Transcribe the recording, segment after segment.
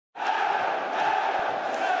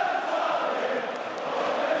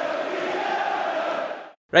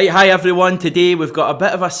Right, hi everyone. Today we've got a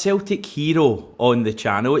bit of a Celtic hero on the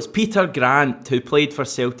channel. It's Peter Grant, who played for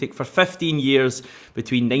Celtic for 15 years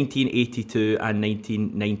between 1982 and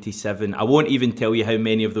 1997. I won't even tell you how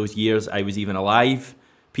many of those years I was even alive,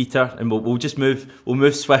 Peter, and we'll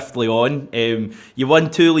move swiftly on. You won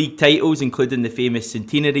 2 league titles, including the famous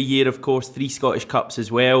centenary year, of course, 3 Scottish Cups as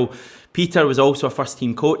well. Peter was also a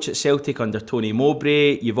first-team coach at Celtic under Tony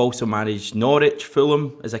Mowbray. You've also managed Norwich,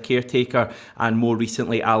 Fulham as a caretaker, and more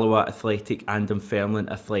recently Alloa Athletic and Dunfermline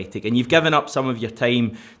Athletic. And you've given up some of your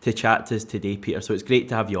time to chat to us today, Peter, so it's great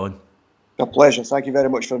to have you on. A pleasure. Thank you very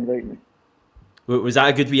much for inviting me. Was that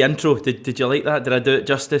a good wee intro? Did you like that? Did I do it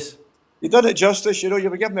justice? You done it justice, you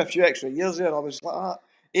were giving me a few extra years there. I was like that.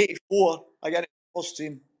 84, I got into the first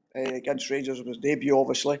team against Rangers. It was debut,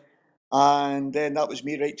 obviously. And then that was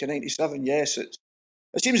me right to 97. Yes, it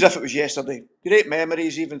seems as if it was yesterday. Great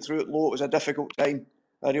memories, even through it low. It was a difficult time,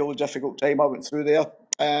 a really difficult time I went through there.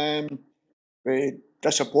 With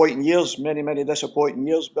disappointing years, many, many disappointing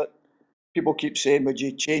years. But people keep saying, would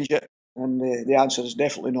you change it? And the answer is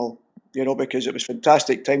definitely no, because it was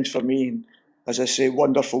fantastic times for me. And as I say,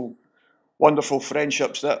 wonderful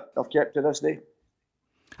friendships that I've kept to this day.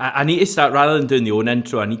 I need to start, rather than doing the own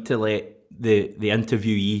intro, I need to let the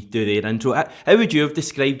interviewee do their intro. How would you have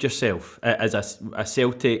described yourself as a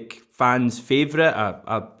Celtic fan's favourite,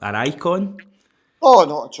 an icon? Oh,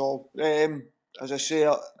 not at all. As I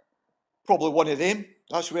say, probably one of them.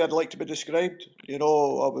 That's the way I'd like to be described. I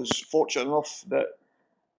was fortunate enough that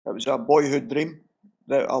it was a boyhood dream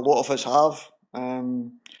that a lot of us have.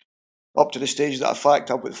 Up to the stage that, in fact,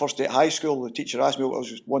 I went first day at high school. The teacher asked me what I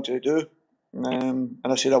was wanting to do, and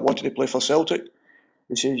I said I wanted to play for Celtic.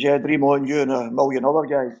 He says, "Yeah, dream on, you and a million other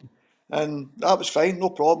guys," and that was fine, no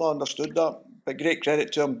problem. I understood that, but great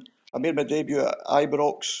credit to him. I made my debut at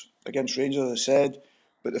Ibrox against Rangers, as I said,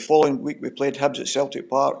 but the following week we played Hibs at Celtic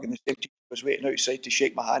Park, and the same team was waiting outside to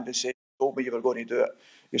shake my hand and say, "Told me you were going to do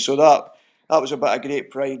it." So that was a bit of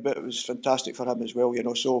great pride, but it was fantastic for him as well.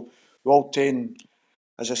 So we all 10,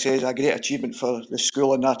 as I say, is a great achievement for the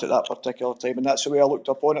school and that at that particular time, and that's the way I looked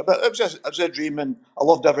upon it. But it was a dream, and I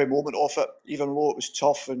loved every moment of it, even though it was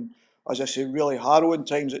tough and, as I say, really harrowing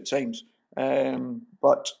times at times.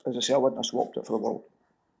 But as I say, I wouldn't have swapped it for the world.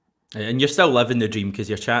 And you're still living the dream because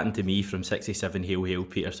you're chatting to me from 67 Hail Hail,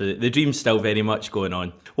 Peter. So the dream's still very much going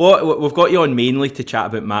on. Well, we've got you on mainly to chat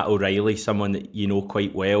about Matt O'Reilly, someone that you know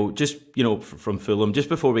quite well. Just from Fulham. Just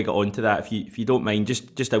before we get on to that, if you don't mind,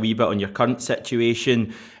 just a wee bit on your current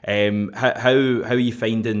situation. How are you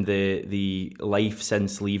finding the life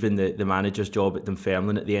since leaving the manager's job at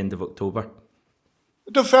Dunfermline at the end of October?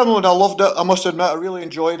 Dunfermline, I loved it. I must admit, I really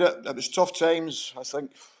enjoyed it. It was tough times. I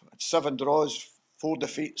think 7 draws, 4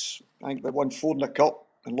 defeats. I think we won 4 in the cup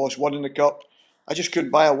and lost 1 in the cup. I just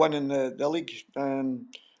couldn't buy a win in the league.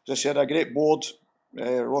 As I said, a great board.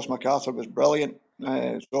 Ross MacArthur was brilliant. So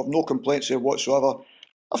I've no complaints there whatsoever.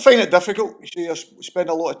 I find it difficult. You see, I spend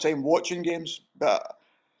a lot of time watching games, but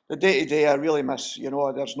the day to day I really miss.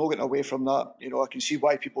 There's no getting away from that. I can see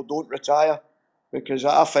why people don't retire because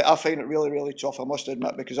I find it really, really tough, I must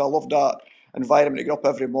admit, because I love that environment to get up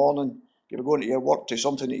every morning, you're going to your work to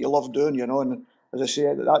something that you love doing, and as I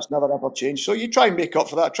say, that's never ever changed. So you try and make up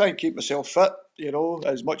for that, I try and keep myself fit,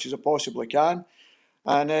 as much as I possibly can.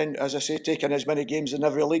 And then, as I say, taking as many games in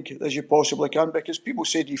every league as you possibly can, because people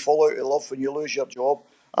say, do you fall out of love when you lose your job?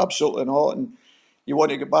 Absolutely not. And you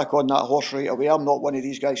want to get back on that horse right away. I'm not one of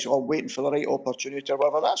these guys, so I'm waiting for the right opportunity or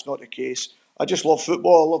whatever. That's not the case. I just love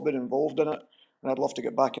football. I love being involved in it, and I'd love to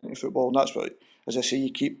get back into football. And that's what,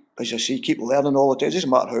 you keep learning all the time. It doesn't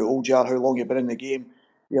matter how old you are, how long you've been in the game.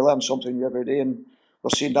 You learn something new every day, and we're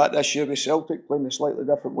seeing that this year with Celtic playing a slightly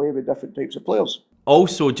different way with different types of players.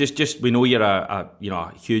 Also, just we know you're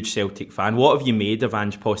a huge Celtic fan. What have you made of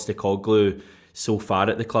Ange Postecoglou so far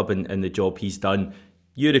at the club and the job he's done?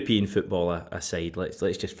 European football aside, let's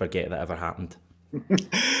just forget that ever happened.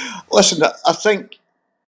 Listen, I think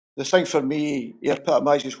the thing for me, he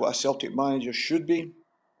epitomises what a Celtic manager should be.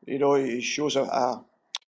 He shows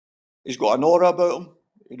he's got an aura about him.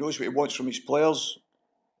 He knows what he wants from his players.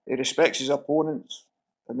 He respects his opponents,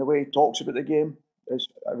 and the way he talks about the game is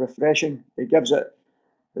refreshing. He gives it.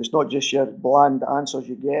 It's not just your bland answers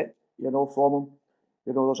you get, from him.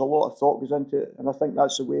 There's a lot of thought goes into it, and I think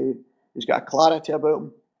that's the way he's got a clarity about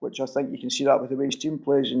him, which I think you can see that with the way his team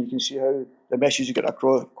plays, and you can see how the message you get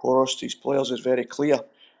across to his players is very clear.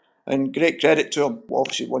 And great credit to him.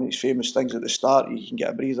 Obviously, one of his famous things at the start, you can get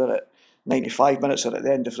a breather at 95 minutes or at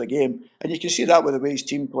the end of the game. And you can see that with the way his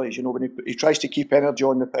team plays, when he tries to keep energy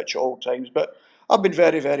on the pitch at all times. But I've been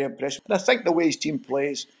very, very impressed. And I think the way his team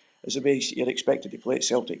plays, is the way you're expected to play at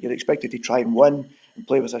Celtic. You're expected to try and win and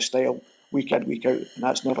play with a style week in, week out, and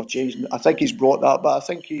that's never changed. And I think he's brought that, but I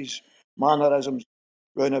think his mannerisms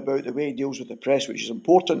round about the way he deals with the press, which is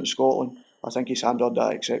important in Scotland, I think he's handled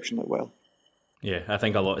that exceptionally well. Yeah, I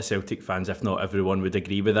think a lot of Celtic fans, if not everyone, would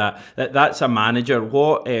agree with that. That's a manager.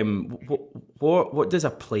 What does a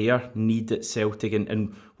player need at Celtic,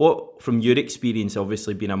 and what, from your experience,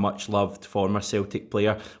 obviously being a much loved former Celtic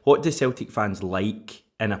player, what do Celtic fans like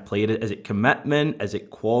in a player? Is it commitment? Is it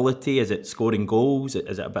quality? Is it scoring goals?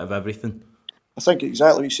 Is it a bit of everything? I think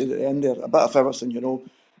exactly what you said at the end there, a bit of everything.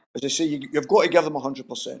 As I say, you've got to give them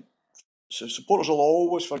 100%. So supporters will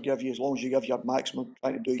always forgive you as long as you give your maximum,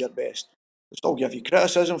 trying to do your best. They still give you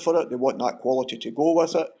criticism for it. They want that quality to go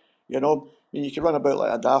with it. I mean, you can run about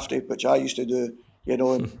like a dafty, which I used to do.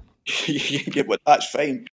 And you get what that's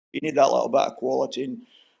fine. You need that little bit of quality. And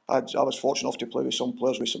I was fortunate enough to play with some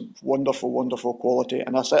players with some wonderful, wonderful quality.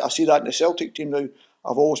 And I see that in the Celtic team now.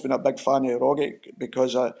 I've always been a big fan of Rogic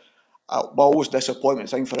because my always disappointment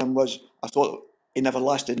thing for him was I thought he never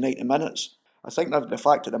lasted 90 minutes. I think that the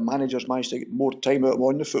fact that the managers managed to get more time out of him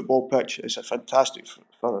on the football pitch is a fantastic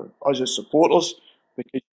for us as supporters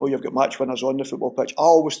because you've got match winners on the football pitch. I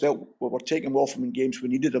always felt we were taking him off him in games we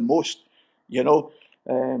needed him most, you know,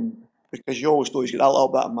 um, because you always know he's got that little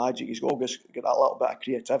bit of magic, he's always got that little bit of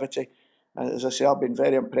creativity. And as I say, I've been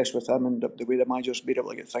very impressed with him and the way the manager's been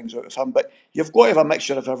able to get things out of him. But you've got to have a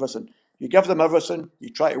mixture of everything. You give them everything, you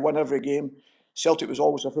try to win every game. Celtic was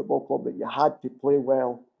always a football club that you had to play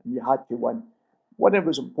well and you had to win. Winning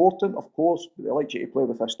was important, of course, but they liked you to play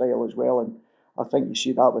with a style as well. And I think you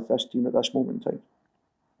see that with this team at this moment in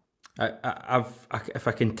time. If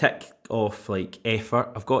I can tick off like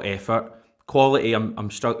effort, I've got effort. Quality,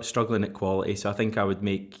 struggling at quality, so I think I would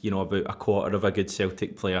make about a quarter of a good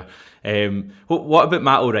Celtic player. What about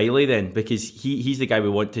Matt O'Reilly then? Because he's the guy we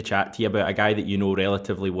want to chat to you about, a guy that you know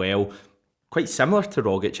relatively well, quite similar to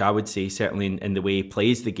Rogic, I would say, certainly in the way he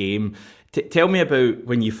plays the game. Tell me about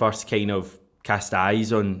when you first kind of cast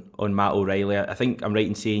eyes on Matt O'Reilly. I think I'm right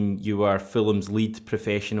in saying you were Fulham's lead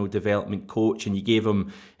professional development coach and you gave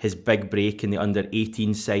him his big break in the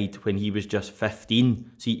under-18 side when he was just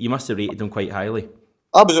 15. So you must have rated him quite highly.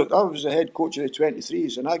 I was the head coach of the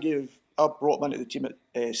 23s and I brought him into the team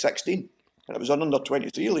at 16 and it was an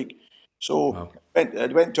under-23 league. So Wow.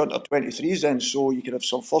 it went to under-23s then, so you could have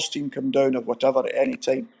some first team come down or whatever at any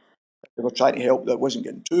time. They were trying to help that wasn't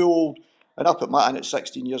getting too old. And I put Matt in at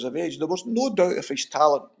 16 years of age. There was no doubt of his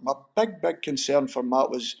talent. My big concern for Matt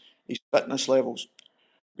was his fitness levels.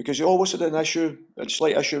 Because he always had a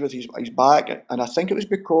slight issue with his back. And I think it was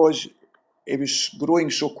because he was growing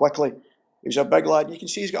so quickly. He was a big lad. You can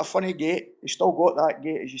see he's got a funny gait. He's still got that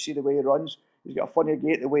gait as you see the way he runs. He's got a funny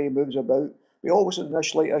gait the way he moves about. He always had a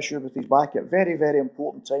slight issue with his back at very, very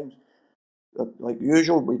important times. Like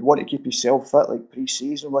usual, we'd want to keep himself fit, like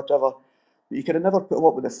pre-season, whatever. But you could have never put him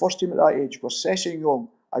up with the first team at that age. We're Sessegnon,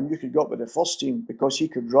 and you could go up with the first team because he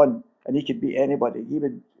could run and he could beat anybody. He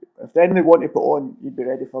would, if anyone wanted to put on, he'd be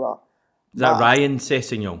ready for that. Is that Matt, Ryan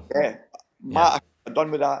Sessegnon? yeah, Yeah. Matt had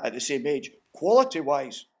done with that at the same age.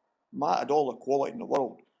 Quality-wise, Matt had all the quality in the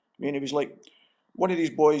world. I mean, he was like one of these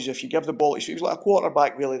boys. If you give the ball, he was like a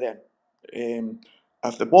quarterback really. Then,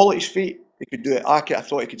 if the ball at his feet, he could do it accurate. I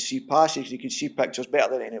thought he could see passes. He could see pictures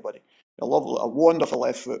better than anybody. A wonderful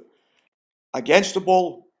left foot. Against the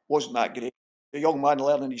ball, wasn't that great. The young man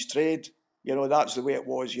learning his trade, that's the way it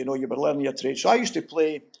was. You were learning your trade. So I used to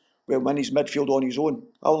play with his midfield on his own.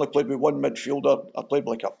 I only played with one midfielder. I played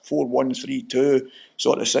like a 4-1-3-2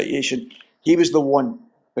 sort of situation. He was the one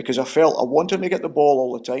because I felt I wanted him to get the ball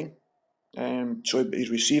all the time. So his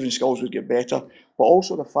receiving skills would get better. But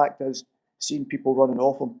also the fact is, seeing people running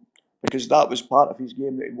off him, because that was part of his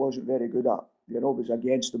game that he wasn't very good at, was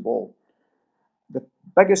against the ball. The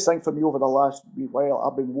biggest thing for me over the last wee while,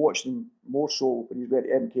 I've been watching more so when he's with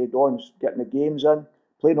MK Dons, getting the games in,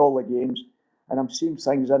 playing all the games, and I'm seeing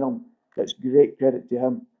things in him that's great credit to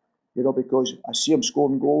him, because I see him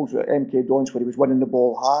scoring goals at MK Dons where he was winning the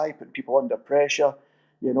ball high, putting people under pressure,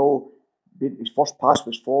 you know, his first pass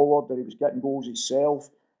was forward, that he was getting goals himself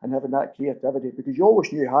and having that creativity, because you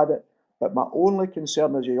always knew he had it. But my only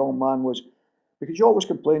concern as a young man was, because you always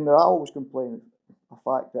complain, I always complain, the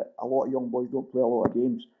fact that a lot of young boys don't play a lot of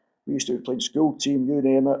games. We used to be playing school team, you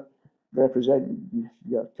name it, representing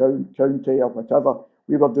your county or whatever.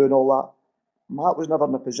 We were doing all that. Matt was never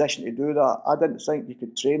in a position to do that. I didn't think he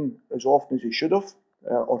could train as often as he should have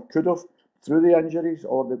or could have through the injuries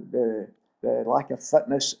or the lack of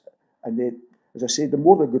fitness. And as I said, the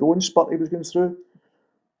more the growing spurt he was going through.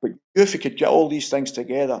 But if he could get all these things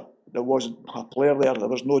together, there was a player there. There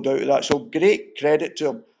was no doubt of that. So great credit to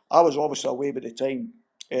him. I was obviously away by the time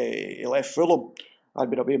he left Fulham. I'd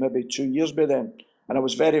been away maybe 2 years by then. And I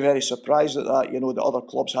was very, very surprised at that, that other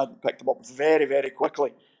clubs hadn't picked him up very, very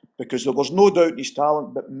quickly, because there was no doubt in his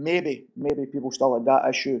talent, but maybe people still had that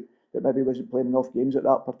issue that maybe he wasn't playing enough games at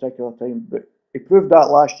that particular time. But he proved that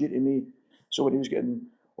last year to me. So when he was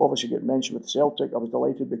obviously getting mentioned with Celtic, I was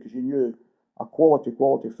delighted, because you knew a quality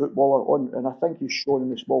footballer on, and I think he's shown in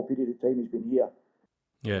the small period of time he's been here.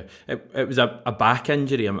 Yeah, it was a back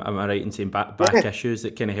injury, am I right in saying back issues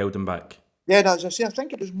that kind of held him back? Yeah, and as I say, I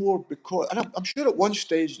think it was more because, and I'm sure at one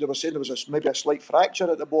stage they were saying there was maybe a slight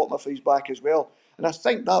fracture at the bottom of his back as well. And I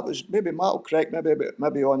think that was, maybe Matt will correct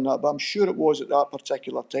maybe on that, but I'm sure it was at that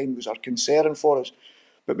particular time was our concern for us.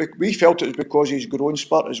 But we felt it was because he's grown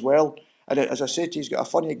spurt as well. And as I said, he's got a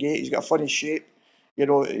funny gait, he's got a funny shape,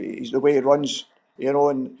 he's the way he runs,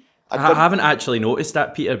 and I haven't actually noticed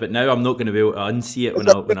that, Peter, but now I'm not going to be able to unsee it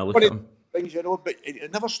when I look at him. Things, but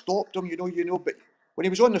it never stopped him, but when he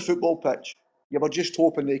was on the football pitch, you were just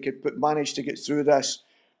hoping they could manage to get through this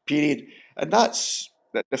period. And that's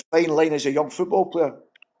the fine line as a young football player.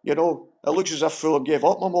 It looks as if Fulham gave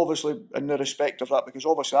up on him, obviously, in the respect of that, because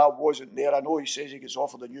obviously I wasn't there. I know he says he gets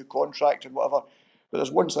offered a new contract and whatever, but there's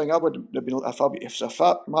one thing I would have been, if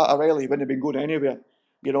Matt O'Reilly wouldn't have been going anywhere,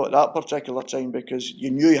 at that particular time, because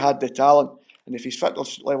you knew he had the talent, and if his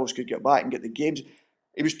fitness levels could get back and get the games,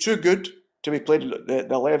 he was too good to be playing at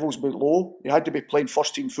the levels below. He had to be playing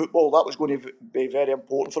first team football. That was going to be very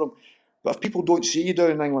important for him. But if people don't see you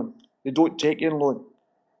down in England, they don't take you on loan.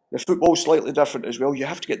 The football's slightly different as well. You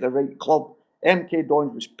have to get the right club. MK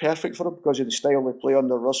Dons was perfect for him because of the style they play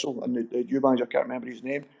under Russell, and the new manager, I can't remember his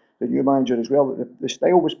name, the new manager as well. The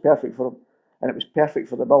style was perfect for him, and it was perfect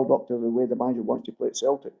for the build-up to the way the manager wants to play at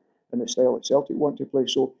Celtic and the style that Celtic want to play.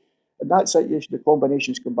 So in that situation, the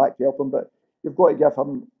combinations come back to help him, but you've got to give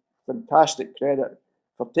him fantastic credit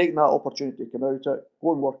for taking that opportunity to come out of it,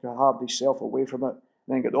 go and work hard himself away from it, and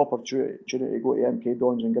then get the opportunity to go to MK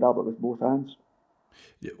Dons and grab it with both hands.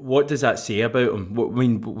 What does that say about him?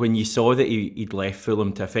 When you saw that he'd left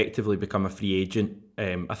Fulham to effectively become a free agent,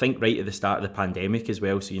 I think right at the start of the pandemic as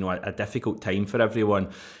well, so a difficult time for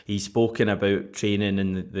everyone. He's spoken about training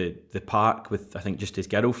in the park with, I think, just his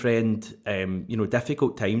girlfriend.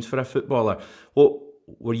 Difficult times for a footballer. What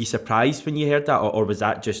were you surprised when you heard that, or was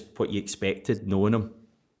that just what you expected, knowing him?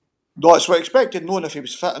 No, it's what I expected, knowing if he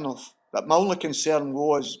was fit enough. But my only concern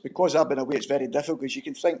was, because I've been away, it's very difficult, because you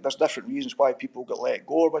can think there's different reasons why people get let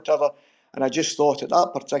go or whatever. And I just thought at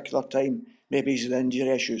that particular time, maybe he's the injury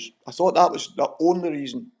issues. I thought that was the only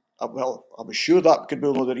reason. Well, I was sure that could be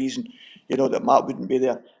another reason, that Matt wouldn't be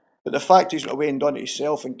there. But the fact he's went away and done it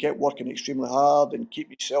himself and kept working extremely hard and keep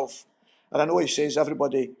himself. And I know he says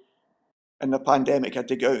everybody in the pandemic had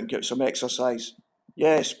to go out and get some exercise.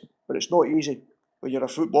 Yes, but it's not easy. When you're a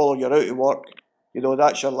footballer, you're out of work.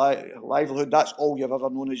 That's your livelihood. That's all you've ever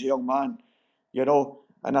known as a young man.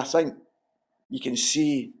 And I think you can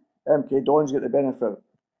see MK Dons get the benefit.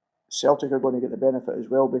 Celtic are going to get the benefit as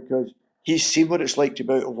well, because he's seen what it's like to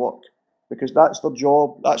be out of work. Because that's their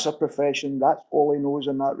job, that's their profession, that's all he knows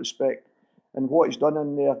in that respect. And what he's done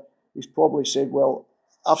in there, he's probably said, well,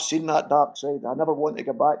 I've seen that dark side. I never want to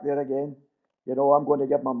go back there again. I'm going to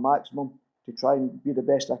give my maximum to try and be the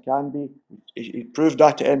best I can be. He proved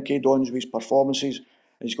that at MK Dons with his performances,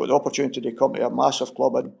 and he's got the opportunity to come to a massive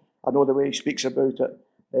club. And I know the way he speaks about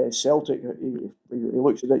it, Celtic, he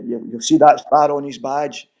looks at it, you'll see that star on his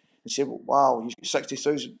badge and say, well, wow, he's got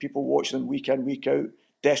 60,000 people watching him week in, week out,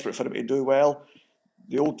 desperate for him to do well.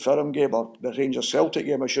 The Old Firm game, or the Rangers Celtic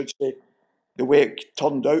game, I should say, the way it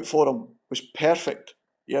turned out for him was perfect,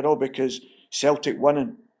 because Celtic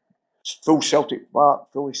winning, full Celtic back,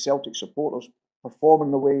 fully Celtic supporters performing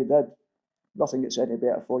the way he did. Nothing gets any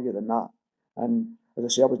better for you than that. And as I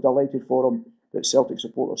say, I was delighted for him that Celtic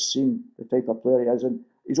supporters seen the type of player he is. And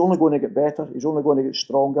he's only going to get better, he's only going to get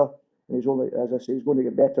stronger. And he's only, as I say, he's going to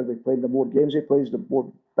get better by playing the more games he plays, the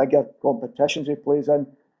more bigger competitions he plays in,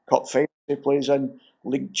 cup finals he plays in,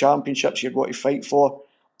 league championships you've got to fight for.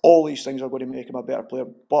 All these things are going to make him a better player.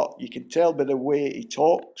 But you can tell by the way he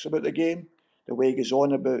talks about the game, the way he goes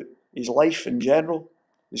on about his life in general.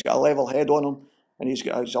 He's got a level head on him, and he's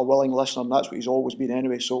a willing listener, and that's what he's always been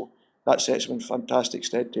anyway. So that sets him in fantastic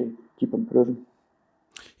stead to keep improving.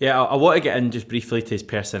 Yeah, I want to get in just briefly to his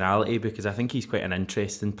personality, because I think he's quite an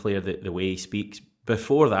interesting player, the way he speaks.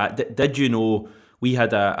 Before that, did you know we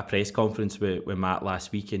had a press conference with Matt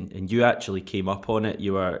last week, and you actually came up on it.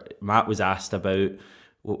 Matt was asked about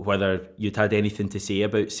whether you'd had anything to say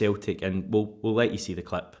about Celtic, and we'll let you see the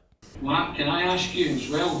clip. Matt, can I ask you as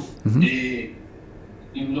well?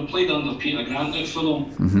 He would have played under Peter Grant at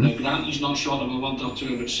Fulham. Now, Grant is not short of a word or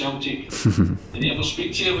two about Celtic. Did he ever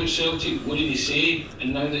speak to you about Celtic? What did he say?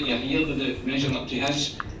 And now that you're here, did it measure up to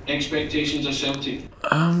his expectations of Celtic?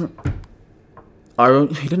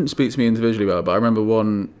 He didn't speak to me individually about it, but I remember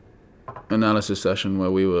one analysis session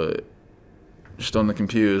where we were just on the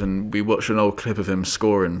computers and we watched an old clip of him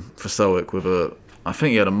scoring for Celtic with I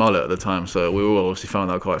think he had a mullet at the time, so we all obviously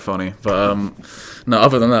found that quite funny. But no,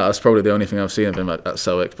 other than that, that's probably the only thing I've seen of him at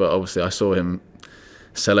Celtic. But obviously I saw him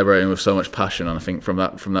celebrating with so much passion, and I think from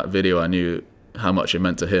that video I knew how much it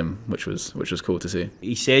meant to him, which was cool to see.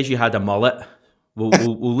 He says you had a mullet.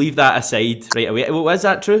 We'll leave that aside right away. Well, is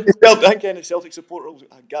that true? Well, I think any Celtic supporter will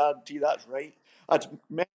guarantee that's right. I had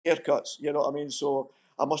many haircuts, you know what I mean? So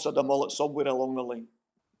I must have had a mullet somewhere along the line.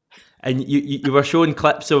 And you were showing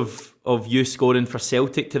clips of you scoring for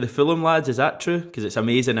Celtic to the Fulham lads. Is that true? Because it's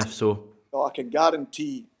amazing if so. No, I can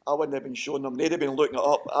guarantee I wouldn't have been showing them. They'd have been looking it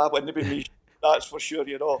up. I wouldn't have been me. That's for sure,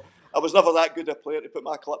 you know. I was never that good a player to put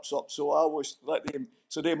my clips up, so I always let them.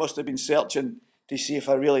 So they must have been searching to see if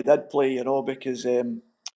I really did play, you know, because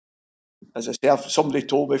as I say, somebody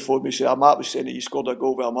told me before me, say, Matt was saying that you scored a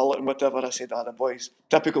goal with a mullet and whatever. I said, the boys,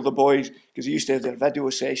 typical the boys, because they used to have their video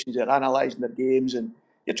sessions, they're analysing their games, and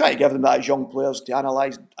you're trying to give them that as young players to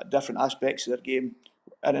analyse different aspects of their game,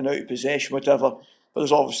 in and out of possession, whatever. But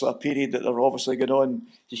there's obviously a period that they're obviously going on.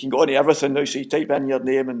 You can go on to everything now, so you type in your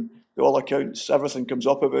name, and by all accounts, everything comes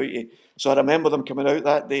up about you. So I remember them coming out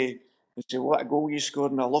that day and saying, what a goal you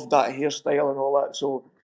scored, and I loved that hairstyle and all that. So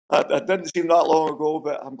it didn't seem that long ago,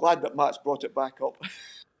 but I'm glad that Matt's brought it back up.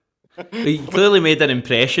 He clearly made an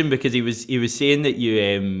impression because he was saying that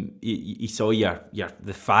he saw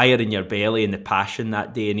the fire in your belly and the passion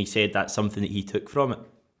that day, and he said that's something that he took from it.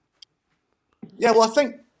 Yeah, well, I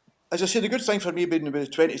think, as I said, the good thing for me being with the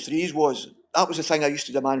 23s was that was the thing I used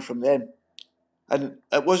to demand from them. And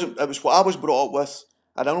it wasn't, it was what I was brought up with.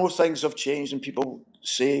 And I know things have changed and people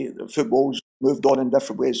say that football's moved on in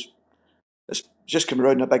different ways. It's just come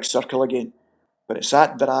around in a big circle again. But it's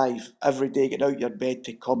that drive every day, get out your bed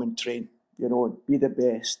to come and train, you know, and be the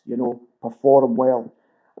best, you know, perform well.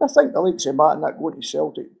 And I think, like say, Matt and that going to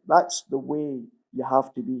Celtic, that's the way you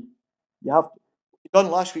have to be. You have to. What you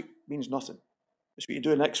done last week means nothing. It's what you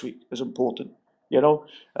do next week is important, you know.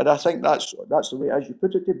 And I think that's the way it is. You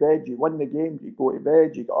put it to bed, you win the game, you go to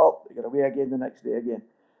bed, you get up, you get away again the next day again.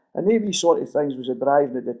 And maybe sort of things was the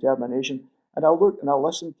drive and the determination. And I look and I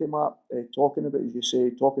listen to Matt talking about, as you say,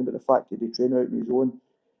 talking about the fact that he train out on his own.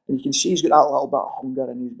 And you can see he's got that little bit of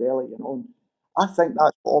hunger in his belly, you know. And I think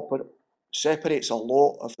that's what separates a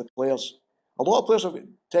lot of the players. A lot of players have got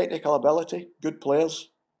technical ability, good players,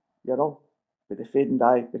 you know, but they fade and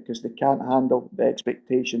die because they can't handle the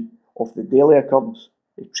expectation of the daily occurrence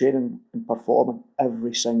of training and performing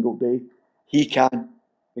every single day. He can,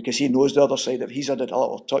 because he knows the other side. If he's had a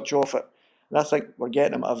little touch off it, and I think we're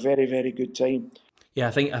getting him at a very, very good time. Yeah,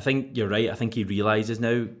 I think you're right. I think he realises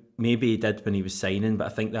now. Maybe he did when he was signing, but I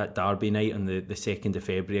think that Derby night on the 2nd of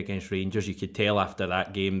February against Rangers, you could tell after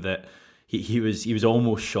that game that he was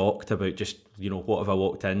almost shocked about just, you know, what have I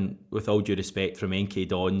walked in, with all due respect, from NK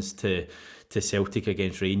Dons to Celtic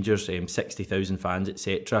against Rangers, 60,000 fans,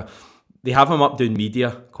 etc. They have him up doing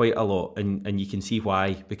media quite a lot, and you can see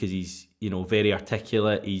why, because he's, you know, very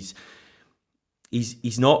articulate.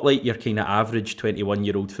 He's not like your kind of average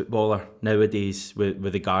 21-year-old footballer nowadays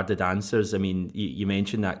with the guarded answers. I mean, you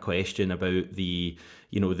mentioned that question about the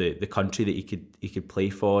country that he could play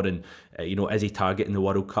for, and you know, is he targeting the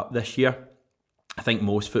World Cup this year? I think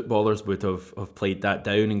most footballers would have played that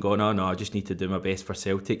down and gone, oh no, I just need to do my best for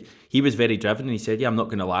Celtic. He was very driven, and he said, yeah, I'm not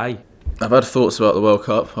going to lie. I've had thoughts about the World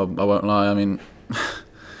Cup, I won't lie. I mean,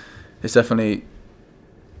 it's definitely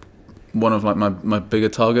one of like my bigger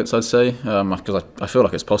targets, I'd say, because I feel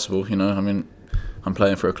like it's possible, you know. I mean, I'm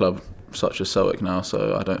playing for a club such as Celtic now,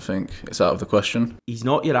 so I don't think it's out of the question. He's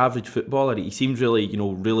not your average footballer. He seems really, you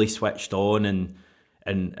know, really switched on and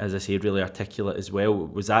as I say, really articulate as well.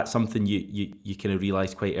 Was that something you kind of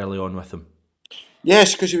realised quite early on with him?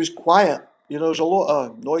 Yes, because he was quiet. You know, there's a lot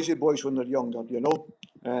of noisy boys when they're younger, you know,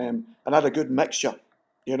 and had a good mixture.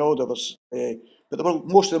 You know, there was, but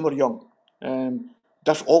most of them were young.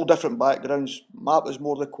 All different backgrounds. Matt was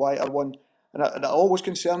more the quieter one, and it always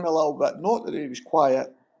concerned me a little bit. Not that he was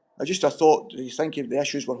quiet, I thought, I think the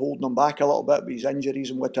issues were holding him back a little bit with his injuries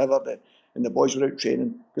and whatever, and the boys were out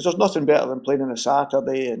training. Because there's nothing better than playing on a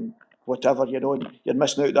Saturday and whatever, you know, and you're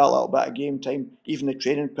missing out that little bit of game time. Even the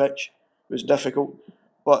training pitch was difficult.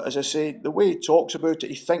 But as I say, the way he talks about it,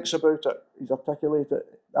 he thinks about it, he's articulated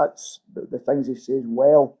it, that's the things he says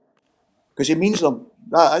well. Because he means them.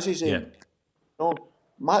 That is his aim. Yeah. You know,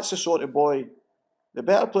 Matt's the sort of boy, The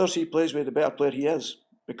better players he plays with, the better player he is,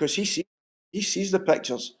 because he sees the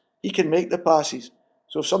pictures. He can make the passes.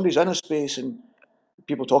 So if somebody's in a space, and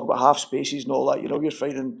people talk about half spaces and all that, you're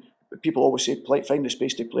finding. People always say find the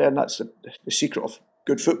space to play, and that's the secret of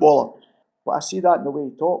good footballer. But I see that in the way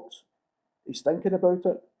he talks. He's thinking about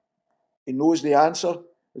it. He knows the answer.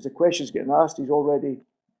 As the question's getting asked, he's already,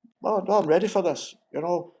 well, no, I'm ready for this.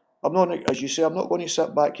 I'm not, as you say, I'm not going to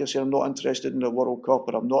sit back here saying I'm not interested in the World Cup,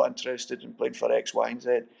 or I'm not interested in playing for X, Y, and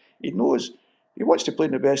Z. He knows. He wants to play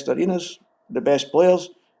in the best arenas, the best players.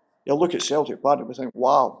 You'll look at Celtic Park and think,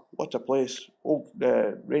 wow, what a place.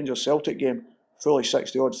 The Rangers Celtic game, fully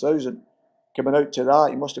 60 odd thousand. Coming out to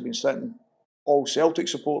that, he must have been sitting all Celtic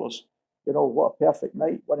supporters. What a perfect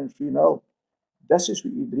night, winning 3-0. This is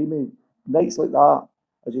what you dream of. Nights like that,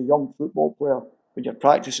 as a young football player, when you're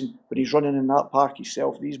practicing, when he's running in that park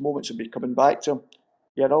himself, these moments will be coming back to him.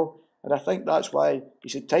 And I think that's why he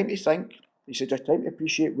said time to think. He said there's time to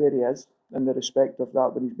appreciate where he is in the respect of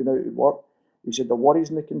that when he's been out at work. He said the worries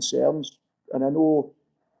and the concerns, and I know,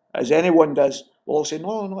 as anyone does, will all say,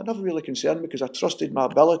 no, I'm never really concerned because I trusted my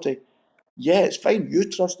ability. Yeah, it's fine, you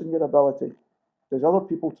trust in your ability. Does other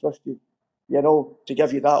people trust you, to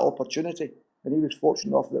give you that opportunity? And he was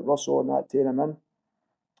fortunate enough that Russell and that turned him in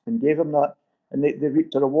and gave him that, and they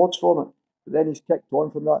reaped the rewards from it. But then he's kicked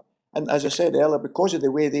on from that. And as I said earlier, because of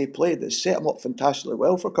the way they played, it set him up fantastically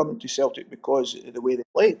well for coming to Celtic because of the way they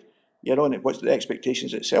played, and what's the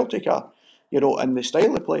expectations at Celtic are, and the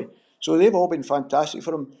style they play. So they've all been fantastic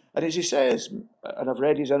for him. And as he says, and I've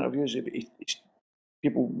read his interviews,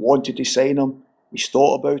 people wanted to sign him. He's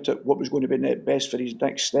thought about it, what was going to be best for his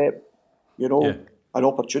next step. Yeah. An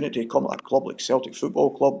opportunity to come at a club like Celtic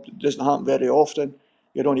Football Club. It doesn't happen very often.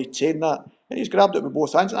 And he'd taken that. And he's grabbed it with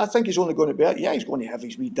both hands. And I think he's only going to be, he's going to have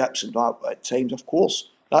his wee dips and that at times, of course.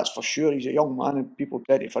 That's for sure. He's a young man, and people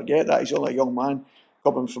tend to forget that. He's only a young man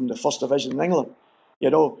coming from the first division in England.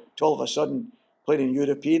 To all of a sudden, playing in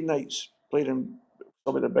European nights, playing in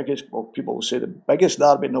some of the biggest, well, people will say the biggest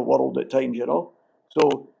derby in the world at times,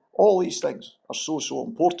 So all these things are so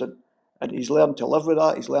important. And he's learned to live with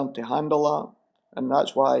that. He's learned to handle that. And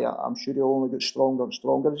that's why I'm sure he'll only get stronger and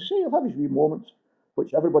stronger. As you say, he'll have his wee moments,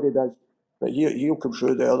 which everybody does. But he'll come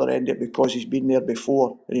through the other end of it because he's been there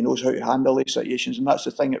before and he knows how to handle these situations. And that's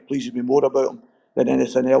the thing that pleases me more about him than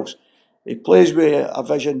anything else. He plays with a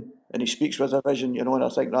vision and he speaks with a vision, and I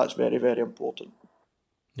think that's very, very important.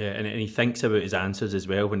 Yeah, and he thinks about his answers as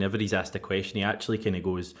well. Whenever he's asked a question, he actually kind of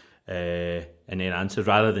goes and then answers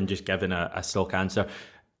rather than just giving a stock answer.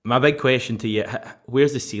 My big question to you,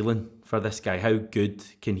 where's the ceiling for this guy? How good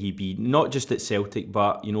can he be? Not just at Celtic,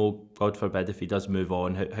 but, God forbid, if he does move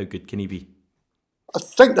on, how good can he be? I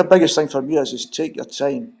think the biggest thing for me is take your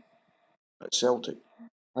time at Celtic.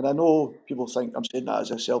 And I know people think I'm saying that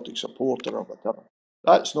as a Celtic supporter or whatever.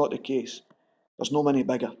 That's not the case. There's no many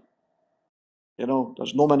bigger.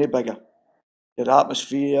 There's no many bigger. The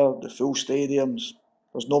atmosphere, the full stadiums,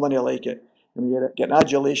 there's no many like it. And when you're getting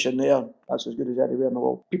adulation there, that's as good as anywhere in the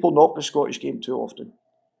world. People knock the Scottish game too often.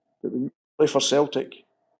 But when you play for Celtic,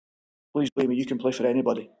 please believe me, you can play for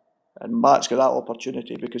anybody. And Matt's got that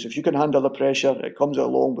opportunity because if you can handle the pressure, it comes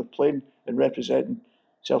along with playing and representing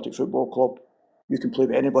Celtic Football Club. You can play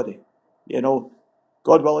with anybody.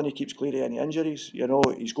 God willing, he keeps clear of any injuries.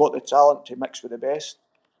 He's got the talent to mix with the best.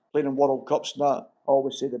 Playing in World Cups and that, I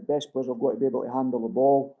always say the best players have got to be able to handle the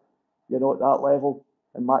ball, at that level.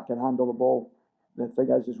 And Matt can handle the ball. The thing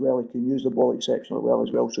is, as well, he can use the ball exceptionally well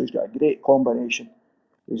as well. So he's got a great combination.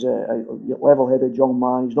 He's a level-headed young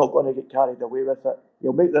man. He's not going to get carried away with it.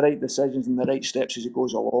 He'll make the right decisions and the right steps as he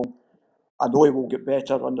goes along. I know he will get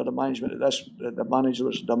better under the management of this. The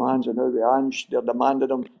manager's demands and now with Ange, they're demanding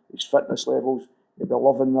him. His fitness levels, he'll be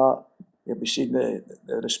loving that. He'll be seeing the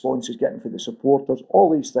response he's getting from the supporters.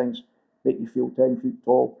 All these things make you feel 10 feet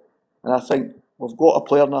tall. And I think we've got a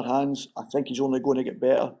player in our hands. I think he's only going to get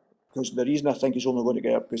better. Because the reason I think he's only going to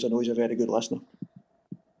get up because I know he's a very good listener.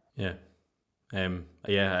 Yeah.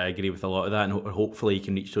 I agree with a lot of that, and hopefully he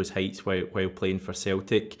can reach those heights while playing for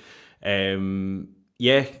Celtic.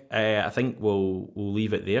 I think we'll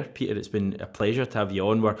leave it there, Peter. It's been a pleasure to have you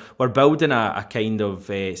on. We're building a kind of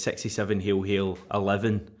 67 Hail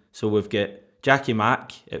 11. So we've got Jackie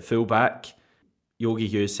Mack at full back, Yogi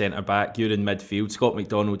Hughes centre back, you're in midfield, Scott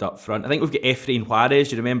McDonald up front. I think we've got Efrain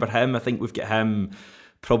Juarez. You remember him? I think we've got him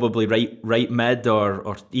probably right mid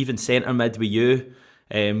or even centre mid with you.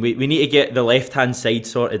 We need to get the left-hand side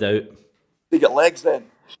sorted out. You get legs then.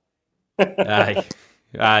 Aye,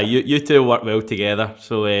 you two work well together.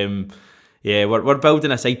 So, we're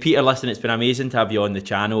building a side. Peter, listen, it's been amazing to have you on the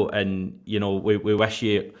channel, and we wish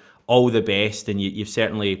you all the best. And you've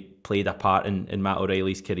certainly played a part in Matt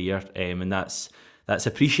O'Reilly's career, and that's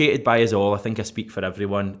appreciated by us all. I think I speak for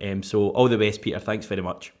everyone. So all the best, Peter. Thanks very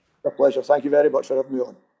much. A pleasure. Thank you very much for having me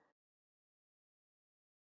on.